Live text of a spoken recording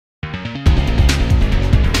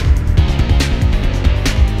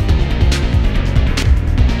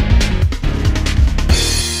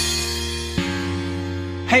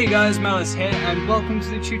Hey guys, Malice here, and welcome to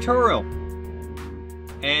the tutorial.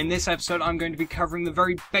 In this episode I'm going to be covering the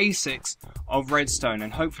very basics of redstone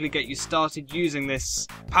and hopefully get you started using this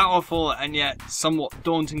powerful and yet somewhat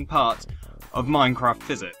daunting part of Minecraft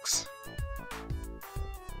physics.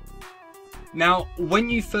 Now, when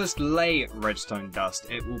you first lay redstone dust,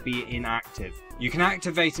 it will be inactive. You can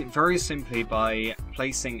activate it very simply by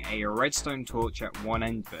placing a redstone torch at one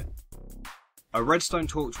end of it. A redstone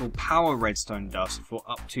torch will power redstone dust for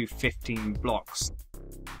up to 15 blocks.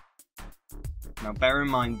 Now bear in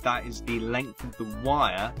mind that is the length of the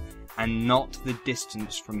wire and not the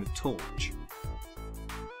distance from the torch.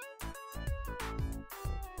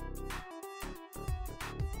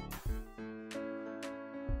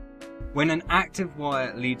 When an active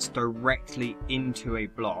wire leads directly into a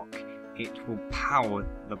block, it will power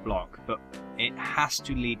the block, but it has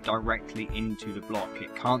to lead directly into the block.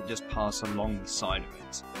 It can't just pass along the side of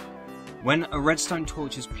it. When a redstone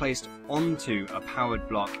torch is placed onto a powered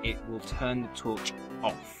block, it will turn the torch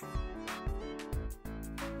off.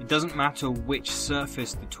 It doesn't matter which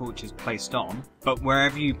surface the torch is placed on, but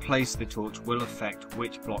wherever you place the torch will affect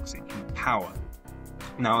which blocks it can power.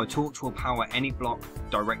 Now, a torch will power any block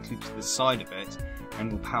directly to the side of it,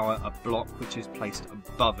 and will power a block which is placed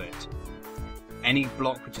above it. Any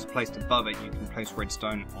block which is placed above it, you can place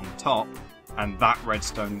redstone on top, and that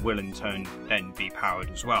redstone will in turn then be powered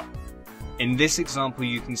as well. In this example,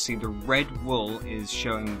 you can see the red wool is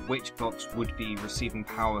showing which blocks would be receiving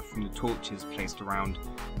power from the torches placed around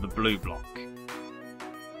the blue block.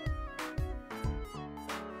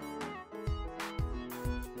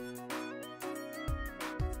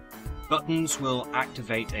 Buttons will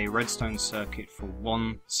activate a redstone circuit for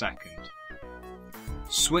 1 second.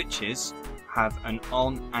 Switches have an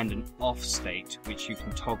on and an off state which you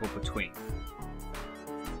can toggle between.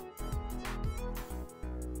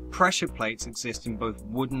 Pressure plates exist in both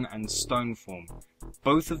wooden and stone form.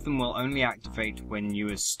 Both of them will only activate when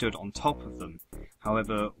you are stood on top of them.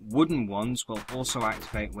 However, wooden ones will also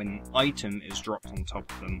activate when an item is dropped on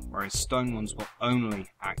top of them, whereas stone ones will only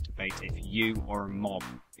activate if you or a mob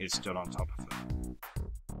is stood on top of them.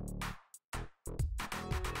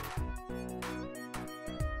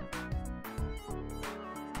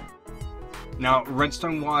 Now,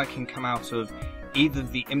 redstone wire can come out of either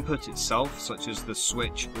the input itself, such as the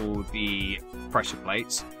switch or the pressure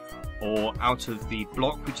plates, or out of the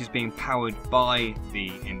block which is being powered by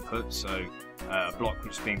the input, so a block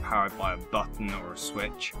which is being powered by a button or a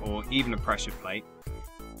switch, or even a pressure plate.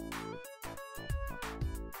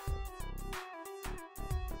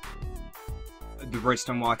 The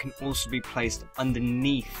redstone wire can also be placed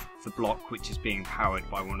underneath the block which is being powered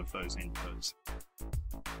by one of those inputs.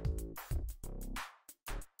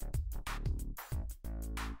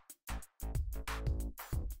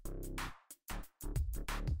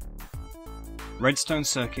 Redstone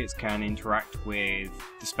circuits can interact with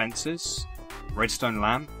dispensers, redstone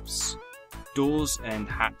lamps, doors and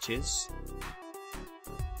hatches,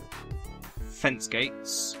 fence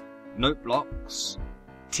gates, note blocks,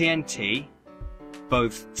 TNT,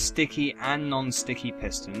 both sticky and non-sticky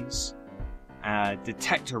pistons,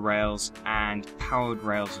 detector rails and powered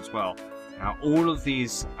rails as well. Now, all of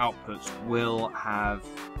these outputs will have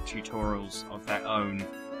tutorials of their own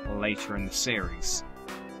later in the series.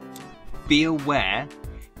 Be aware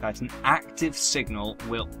that an active signal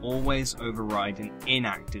will always override an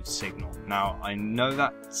inactive signal. Now, I know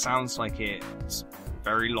that sounds like it's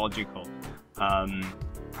very logical.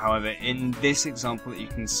 However, in this example that you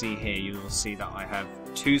can see here, you will see that I have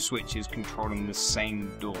two switches controlling the same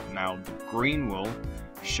door. Now, the green wool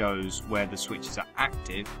shows where the switches are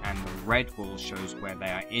active, and the red wool shows where they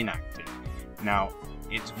are inactive. Now,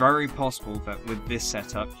 it's very possible that with this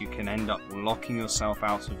setup you can end up locking yourself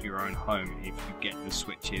out of your own home if you get the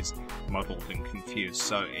switches muddled and confused,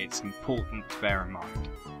 so it's important to bear in mind.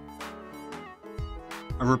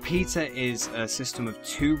 A repeater is a system of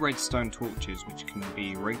 2 redstone torches which can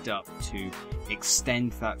be rigged up to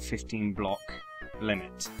extend that 15 block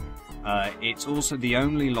limit. It's also the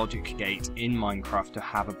only logic gate in Minecraft to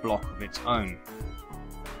have a block of its own.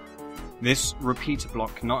 This repeater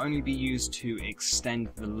block can not only be used to extend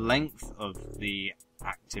the length of the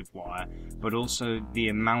active wire, but also the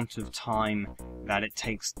amount of time that it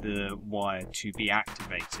takes the wire to be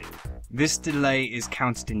activated. This delay is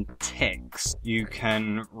counted in ticks. You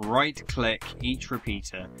can right click each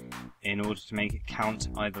repeater in order to make it count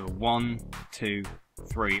either 1, 2,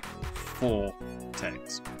 3, 4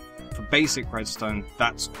 ticks. For basic redstone,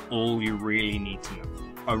 that's all you really need to know.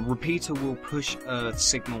 A repeater will push a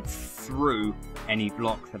signal through any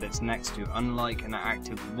block that it's next to, unlike an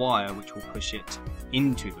active wire which will push it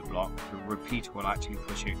into the block, the repeater will actually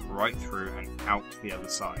push it right through and out the other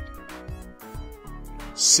side.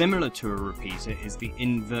 Similar to a repeater is the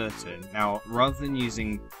inverter. Now, rather than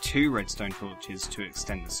using 2 redstone torches to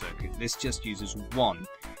extend the circuit, this just uses 1,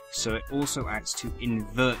 so it also acts to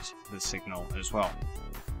invert the signal as well.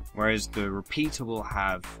 Whereas the repeater will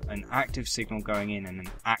have an active signal going in and an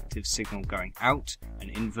active signal going out, an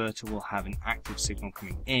inverter will have an active signal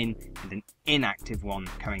coming in and an inactive one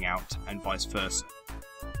coming out, and vice versa.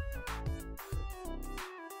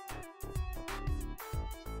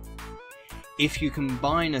 If you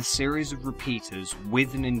combine a series of repeaters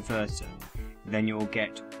with an inverter, then you'll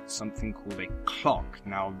get something called a clock.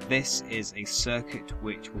 Now, this is a circuit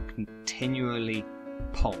which will continually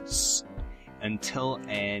pulse until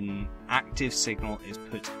an active signal is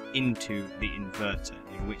put into the inverter,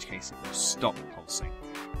 in which case it will stop pulsing.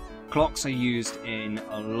 Clocks are used in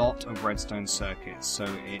a lot of redstone circuits, so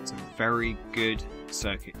it's a very good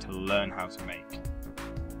circuit to learn how to make.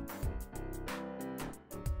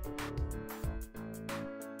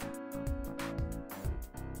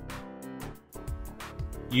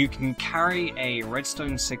 You can carry a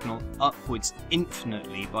redstone signal upwards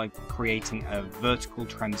infinitely by creating a vertical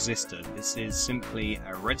transistor. This is simply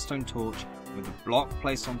a redstone torch with a block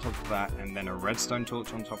placed on top of that, and then a redstone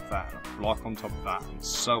torch on top of that, and a block on top of that, and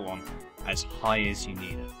so on, as high as you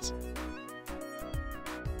need it.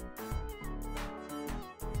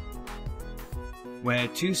 Where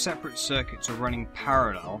 2 separate circuits are running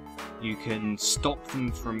parallel, you can stop them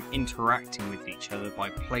from interacting with each other by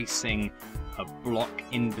placing a block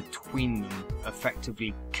in between them,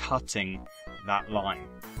 effectively cutting that line.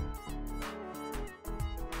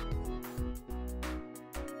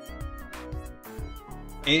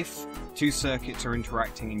 If 2 circuits are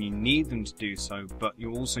interacting and you need them to do so, but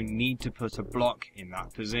you also need to put a block in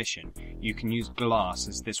that position, you can use glass,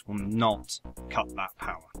 as this will not cut that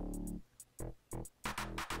power.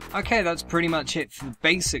 Okay, that's pretty much it for the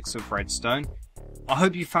basics of redstone. I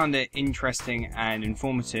hope you found it interesting and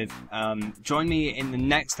informative. Join me in the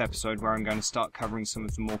next episode, where I'm going to start covering some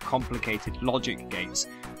of the more complicated logic gates,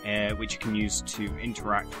 which you can use to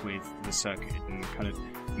interact with the circuit and kind of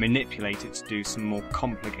manipulate it to do some more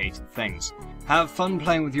complicated things. Have fun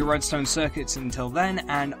playing with your redstone circuits until then,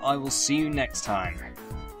 and I will see you next time.